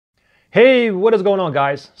Hey, what is going on,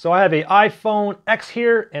 guys? So I have an iPhone X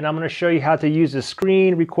here, and I'm going to show you how to use the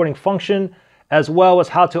screen recording function, as well as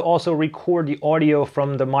how to also record the audio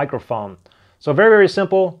from the microphone. So very, very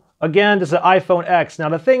simple. Again, this is an iPhone X. Now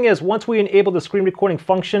the thing is, once we enable the screen recording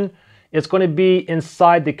function, it's going to be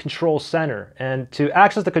inside the control center. And to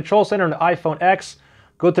access the control center on the iPhone X,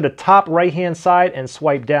 go to the top right-hand side and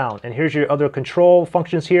swipe down. And here's your other control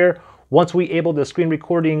functions here. Once we enable the screen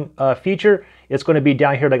recording feature, it's going to be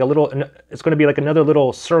down here like it's going to be like another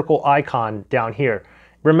little circle icon down here.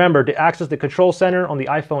 Remember, to access the control center on the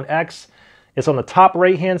iPhone X, it's on the top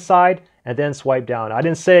right-hand side and then swipe down. I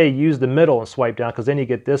didn't say use the middle and swipe down because then you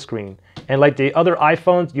get this screen. And like the other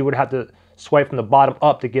iPhones, you would have to swipe from the bottom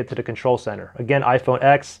up to get to the control center. Again, iPhone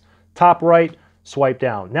X, top right, swipe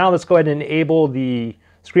down. Now let's go ahead and enable the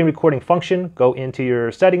screen recording function. Go into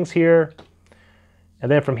your settings here. And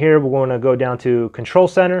then from here, we're going to go down to Control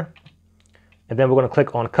Center. And then we're going to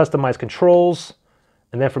click on Customize Controls.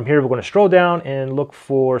 And then from here, we're going to scroll down and look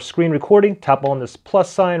for Screen Recording. Tap on this plus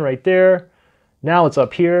sign right there. Now it's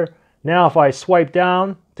up here. Now if I swipe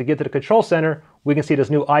down to get to the Control Center, we can see this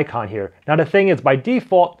new icon here. Now the thing is, by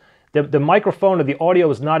default, the microphone or the audio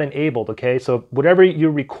is not enabled, okay? So whatever you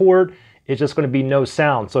record, it's just going to be no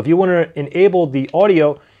sound. So if you want to enable the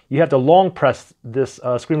audio, you have to long press this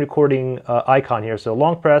screen recording icon here. So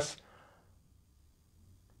long press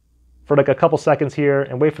for like a couple seconds here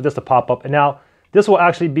and wait for this to pop up. And now this will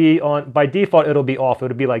actually be on, by default, it'll be off.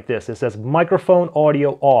 It'll be like this. It says microphone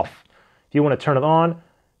audio off. If you want to turn it on,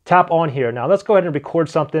 tap on here. Now let's go ahead and record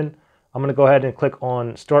something. I'm going to go ahead and click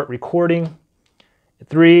on start recording.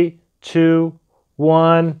 3, 2,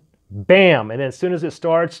 1, bam. And then as soon as it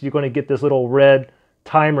starts, you're going to get this little red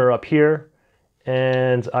timer up here.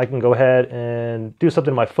 And I can go ahead and do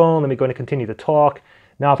something on my phone. Let me go and continue to talk.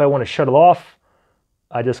 Now, if I want to shut it off,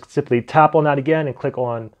 I just simply tap on that again and click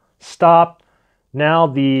on stop. Now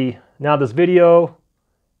this video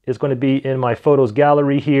is going to be in my photos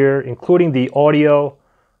gallery here, including the audio.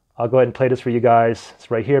 I'll go ahead and play this for you guys. It's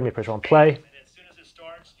right here. Let me press on play. And as soon as it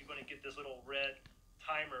starts, you're going to get this little red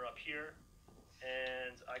timer up here.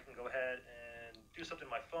 And I can go ahead and do something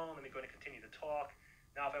on my phone. Let me go ahead and continue to talk.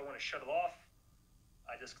 Now, if I want to shut it off,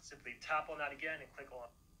 I just simply tap on that again and click on.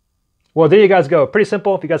 Well, there you guys go. Pretty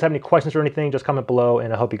simple. If you guys have any questions or anything, just comment below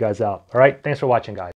and I help you guys out. All right. Thanks for watching, guys.